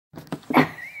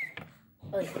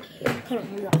Hold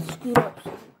on, we gotta scoot up.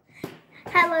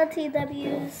 Hello,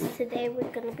 TWs. Today we're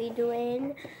gonna be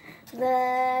doing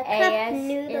the cup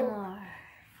noodle.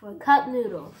 For cup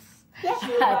noodles. Yeah.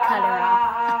 Cut her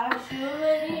off.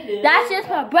 That's just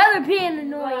my brother being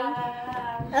annoying.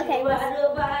 Okay.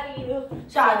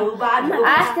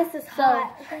 This is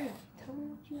hot.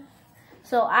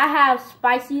 So I have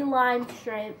spicy lime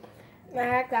shrimp. And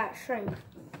I got shrimp.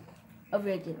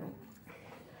 Original.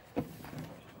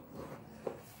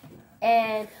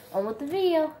 And on with the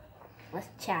video. Let's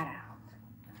chat out.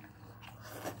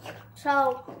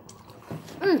 So,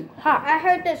 hot. I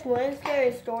heard this one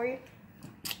scary story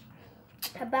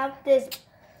about this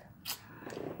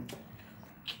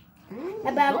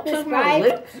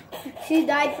bride. She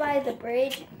died by the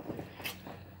bridge.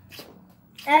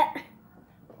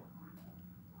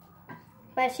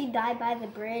 But she died by the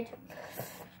bridge.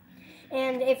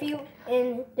 And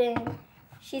then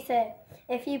she said,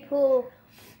 if you pull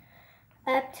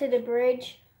up to the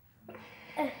bridge.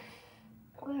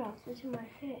 What else is in my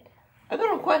head? I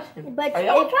got a question. Are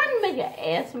y'all trying to make an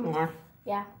ASMR?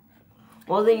 Yeah.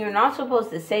 Well, then you're not supposed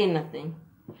to say nothing.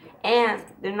 And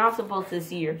they're not supposed to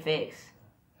see your face.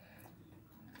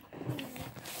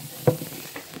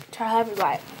 Try to have it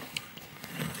right.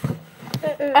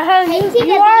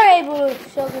 You are able to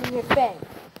show them your face.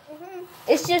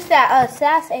 It's just that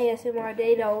SAS ASMR,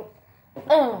 they don't.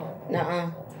 Nuh-uh.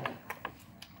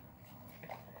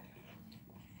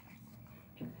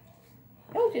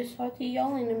 I just talked to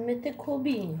y'all in a mythical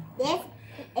being. This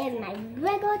is my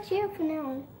regular chair for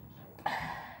now.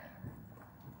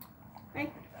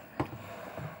 It's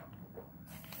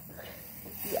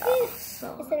a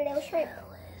little shrimp.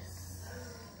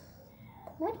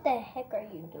 What the heck are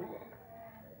you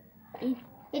doing?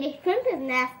 The shrimp is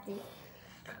nasty.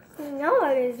 No,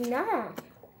 it is not.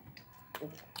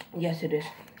 Yes, it is.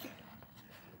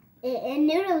 In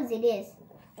noodles, it is.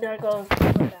 There goes.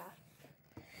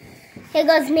 Here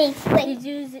goes me. Wait,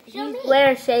 he's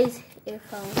wearing Shay's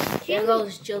earphones. Here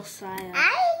goes Josiah.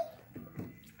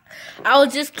 I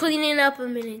was just cleaning up a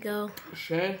minute ago.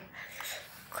 Shay?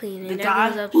 Cleaning. The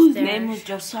guy whose name was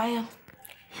Josiah?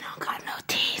 He don't got no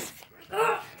teeth.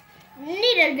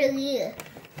 Neither do you.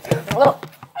 Well,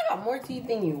 I got more teeth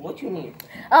than you. What you need?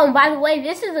 Oh, by the way,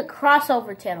 this is a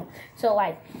crossover channel. So,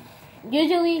 like,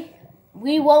 usually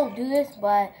we won't do this,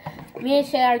 but me and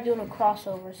Shay are doing a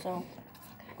crossover, so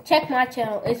check my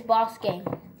channel. It's Boss Game.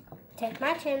 Check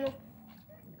my channel.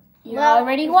 You're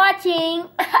already watching.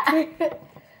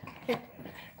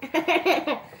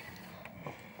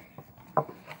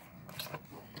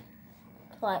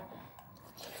 What?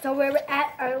 So we're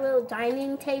at our little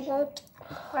dining table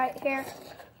right here.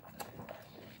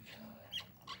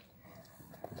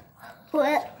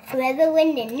 Whoever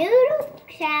wins the noodle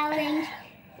challenge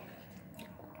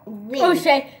wins. Oh,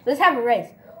 Shay, let's have a race.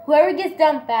 Whoever gets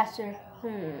done faster.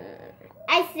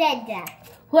 I said that.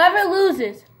 Whoever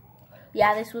loses.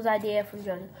 Yeah, this was idea from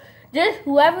Jordan. Just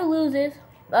whoever loses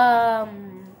has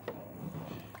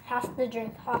to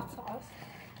drink hot sauce.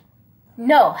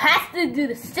 No, has to do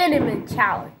the cinnamon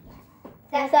challenge.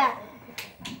 That's that.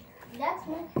 That's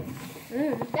my.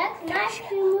 That's my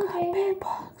shoe.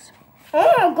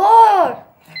 Oh my god!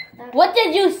 What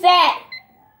did you say?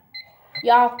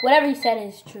 Y'all, whatever you said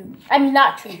is true. I mean,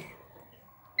 not true.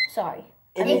 Sorry.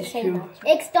 It is true.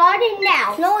 It's starting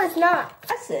now. No, it's not.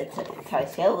 I said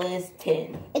Tysella is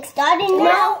 10. It's starting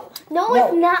now. No,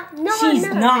 it's not. No, she's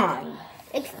 9.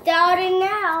 It's starting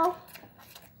now.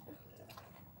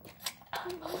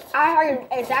 I heard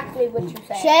exactly what you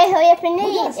said. Shay, hurry up and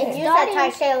eat. If you said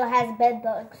Tysella has bed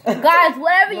bugs. Guys,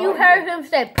 whatever you heard him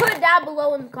say, put it down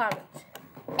below in the comments.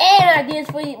 And ideas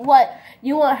for what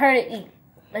you want her to eat.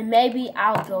 And maybe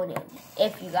I'll join in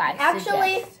if you guys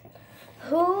suggest.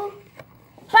 Who?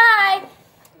 Bye.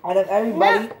 Out of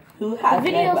everybody who has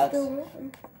bed bugs. No,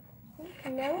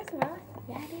 it's not.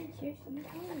 Yeah, it is.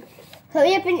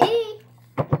 Hurry up and eat.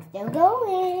 It's still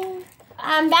going.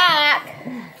 I'm back.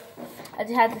 I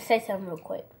just had to say something real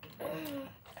quick.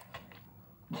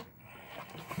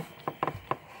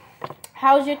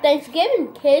 How's your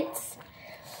Thanksgiving, kids?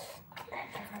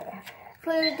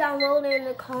 Please download it in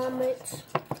the comments.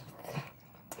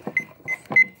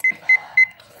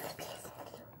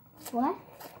 What?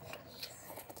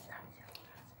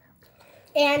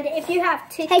 And if you have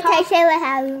TikTok... Hey, Taylor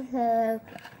has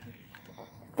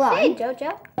Say it,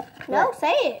 JoJo. No,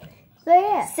 say it. Say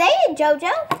it. Say it,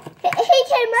 JoJo. He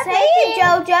came up Say it,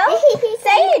 JoJo.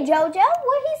 Say it, JoJo.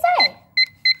 What'd he say?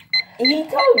 He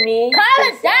told me. Calm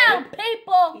it down,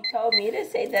 people. He told me to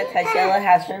say that Tysella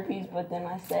has herpes, but then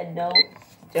I said no.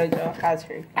 JoJo has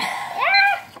herpes.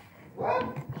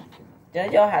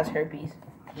 JoJo has herpes.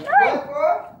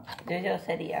 What? JoJo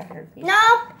said he has herpes.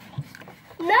 No.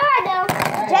 No, I don't.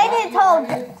 Jaden told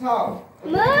me.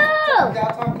 Move. What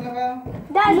y'all talking about?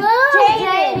 That's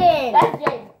Jaden. That's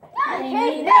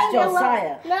Jaden. That's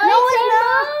Josiah. No,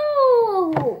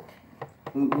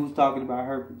 Who's talking about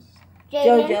herpes?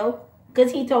 JoJo.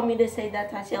 Because he told me to say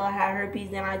that Tasha had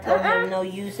herpes, then I told him, no,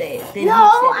 you say it. Then no,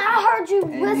 I heard you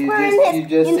whispering You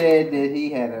just said that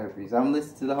he had herpes. I'm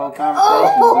listening to the whole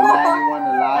conversation, so now you want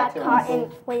to lie to me.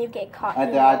 When you get caught. I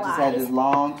just had this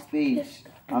long speech.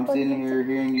 I'm sitting here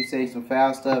hearing you say some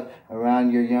foul stuff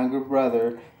around your younger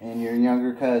brother and your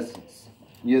younger cousins.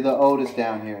 You're the oldest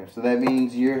down here, so that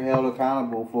means you're held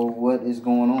accountable for what is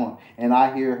going on. And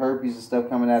I hear herpes and stuff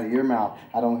coming out of your mouth.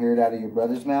 I don't hear it out of your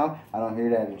brother's mouth. I don't hear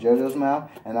it out of JoJo's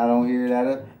mouth. And I don't hear it out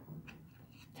of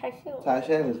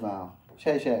Tasha's mouth.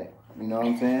 Shay. You know what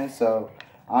I'm saying? So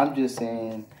I'm just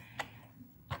saying,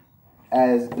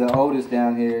 as the oldest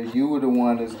down here, you were the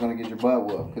one that's going to get your butt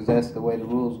whooped, because that's the way the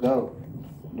rules go.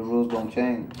 The rules don't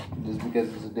change just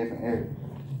because it's a different area.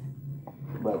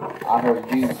 But I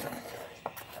heard you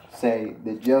say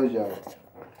that JoJo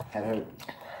had herpes.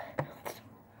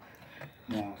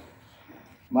 Now,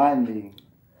 mind me,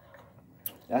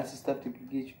 that's the stuff that could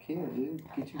get you killed, dude.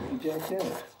 Get you jacked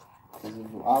up. Because if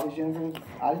I was younger,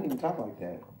 I didn't even talk like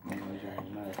that when I was younger. As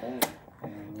a matter of fact,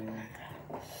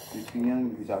 you're too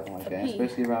young to be talking like that,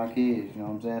 especially around kids. You know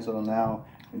what I'm saying? So now,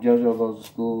 when JoJo goes to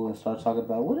school and starts talking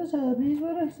about what is hubbies, you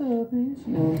know what I'm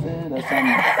saying? That's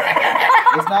something.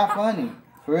 It's not funny.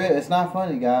 For real, it's not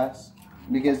funny, guys.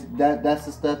 Because that's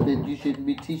the stuff that you shouldn't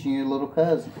be teaching your little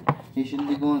cousin. He shouldn't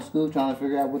be going to school trying to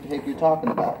figure out what the heck you're talking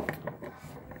about.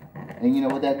 And you know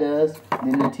what that does?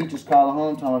 Then the teachers call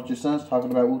home talking about your son's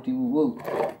talking about wooty woo woo.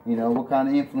 You know, what kind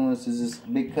of influence is this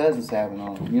big cousin's having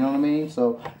on him? You know what I mean?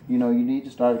 So, you know, you need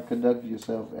to start conducting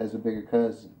yourself as a bigger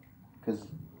cousin. Because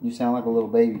you sound like a little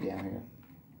baby down here.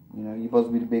 You know, you're supposed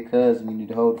to be the big cousin. You need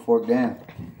to hold the fork down.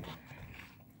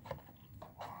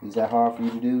 Is that hard for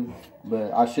you to do?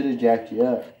 But I should have jacked you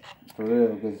up, for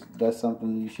real, because that's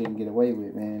something you shouldn't get away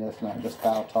with, man. That's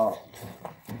foul talk.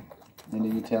 And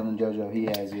then you're telling JoJo he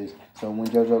has this. So when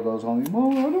JoJo goes home,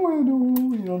 Mom, I don't want to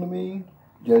do, you know what I mean?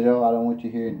 JoJo, I don't want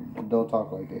you here. Don't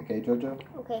talk like that, okay, JoJo?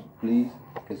 Okay. Please,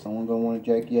 because someone's going to want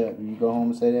to jack you up. When you go home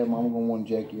and say that, Mama going to want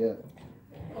to jack you up.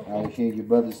 Okay. All right, your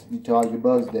brothers, you tell your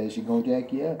brothers that she's going to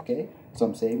jack you up, okay? So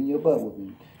I'm saving your butt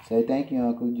whooping. Say thank you,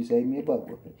 Uncle. You saved me a butt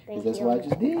whooping. Because that's what I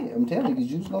just did. I'm telling you,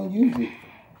 because you was going to use it.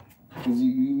 Because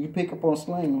you pick up on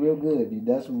slang real good.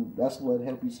 That's what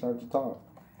helped you start to talk.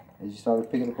 As you started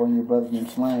picking up on your brother's name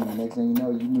slang, the next thing you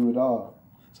know, you knew it all.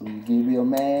 So when you get real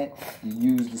mad, you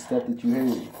use the stuff that you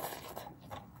heard.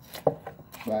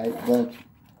 Right? But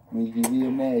when you get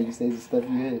real mad, you say the stuff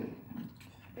you heard.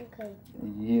 Okay.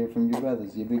 And you hear it from your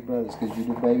brothers, your big brothers, because you're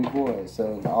the baby boy.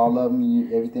 So all of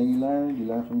them, everything you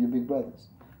learn from your big brothers.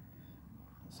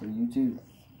 So you too.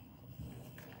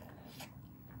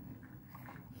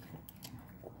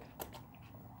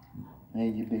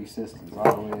 And your big sisters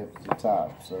all the way up to the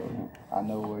top. So I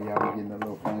know where y'all be getting a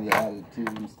little funny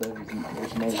attitude and stuff.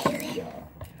 It's noticing y'all.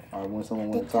 Or when someone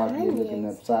want to talk to you, looking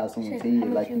upside someone's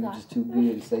head like you're just too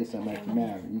good to say something like your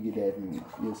mouth. You get that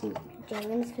from your sister.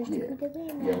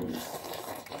 Yeah.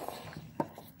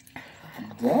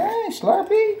 Dang,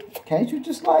 Slurpee. Can't you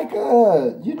just like,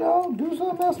 do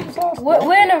something else besides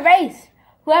We're in a race.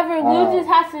 Whoever loses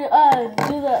has to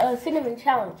do the cinnamon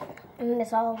challenge. And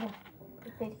it's all over.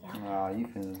 Oh, you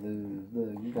finna lose.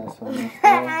 Look, you got so much stuff.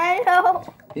 I know.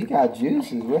 He got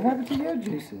juices. What happened to your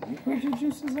juices? You put your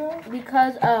juices out?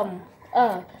 Because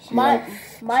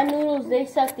my noodles, they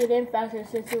sucked it in faster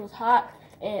since it was hot,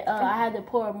 and I had to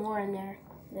pour more in there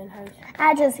than hers.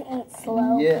 I just eat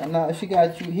slow. Yeah, no, he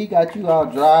got you all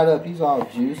dried up. He's all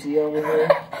juicy over here.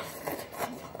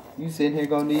 You sitting here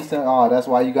gonna need some. Oh, that's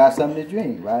why you got something to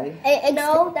drink, right?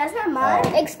 No, that's not mine.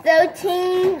 It's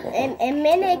 13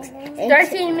 minutes.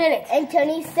 13 minutes. And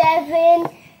 27.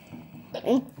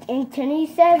 And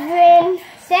 27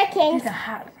 seconds.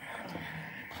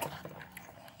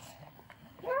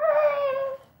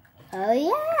 Oh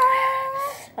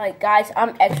yeah. Alright, guys,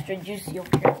 I'm extra juicy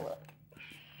over here. Look.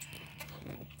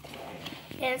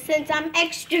 And since I'm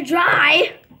extra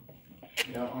dry.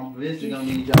 Yo, I'm basically gonna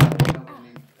need y'all to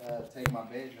take my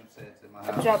bedroom set to my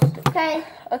house. Okay.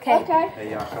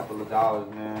 Pay y'all a couple of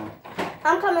dollars, man.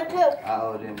 I'm coming too. I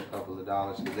owe them a couple of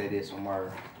dollars because they did some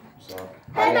work. So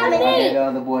I coming gave the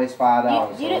other boys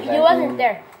 $5. You wasn't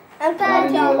there. I'm coming too. I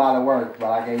didn't do a lot of work, but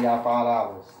I gave y'all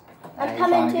 $5. I ain't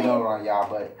trying to get over on y'all,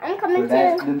 but I'm coming too.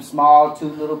 That's them small 2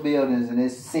 little buildings, and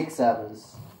there's 6 of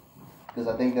us. Because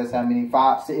I think that's how many,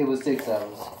 5, it was 6 of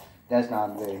us. that's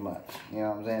not very much. You know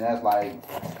what I'm saying? That's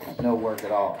like no work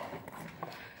at all.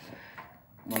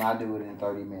 When I do it in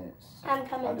 30 minutes. I'm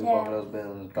coming I do both of those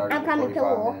buildings in 30 to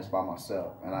 45 minutes by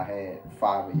myself. And I had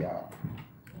 5 of y'all.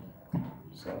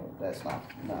 So that's not,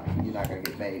 no, you're not going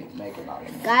to get make a lot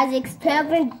of money. Guys, it's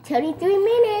 12 and 33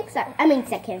 minutes. I mean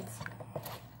seconds.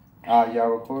 Y'all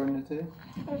recording it too?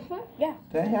 Yeah.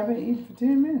 Dang, y'all been eating for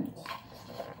 10 minutes.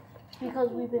 Because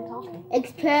we've been talking.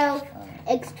 It's 12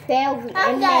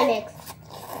 minutes.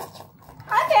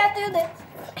 I can't do this.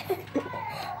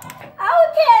 I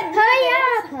can't do Hurry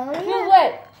this. up. Just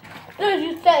wait. As soon as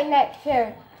you sit in that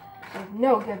chair, there's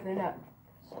no giving up.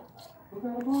 Who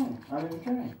got a bone? I didn't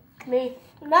drink. Me.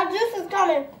 My juice is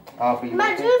coming. Oh, for you.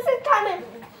 My juice is coming.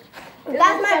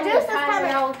 That's my juice is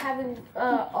coming. I was having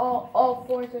all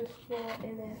 4s and 4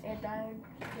 in it and dying.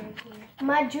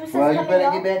 My juice is Well, coming. you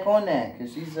better get back on that,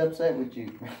 because she's upset with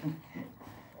you.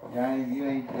 y'all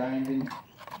ain't been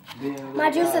My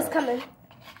juice is coming.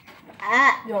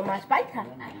 You want my spike time?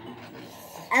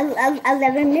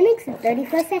 11 minutes and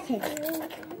 34 seconds.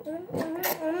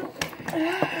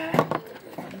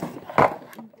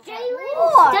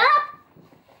 Stop!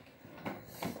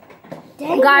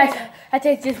 Dang Guys, it. I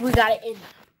think this we got it in.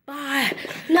 Bye.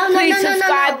 No, Please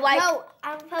subscribe, no. like. No,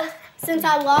 since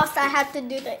I lost, I have to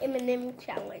do the M&M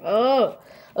challenge. Oh,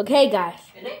 okay, guys.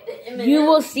 You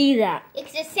will see that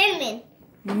It's the cinnamon.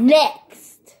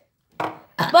 next.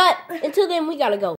 But until then, we gotta go.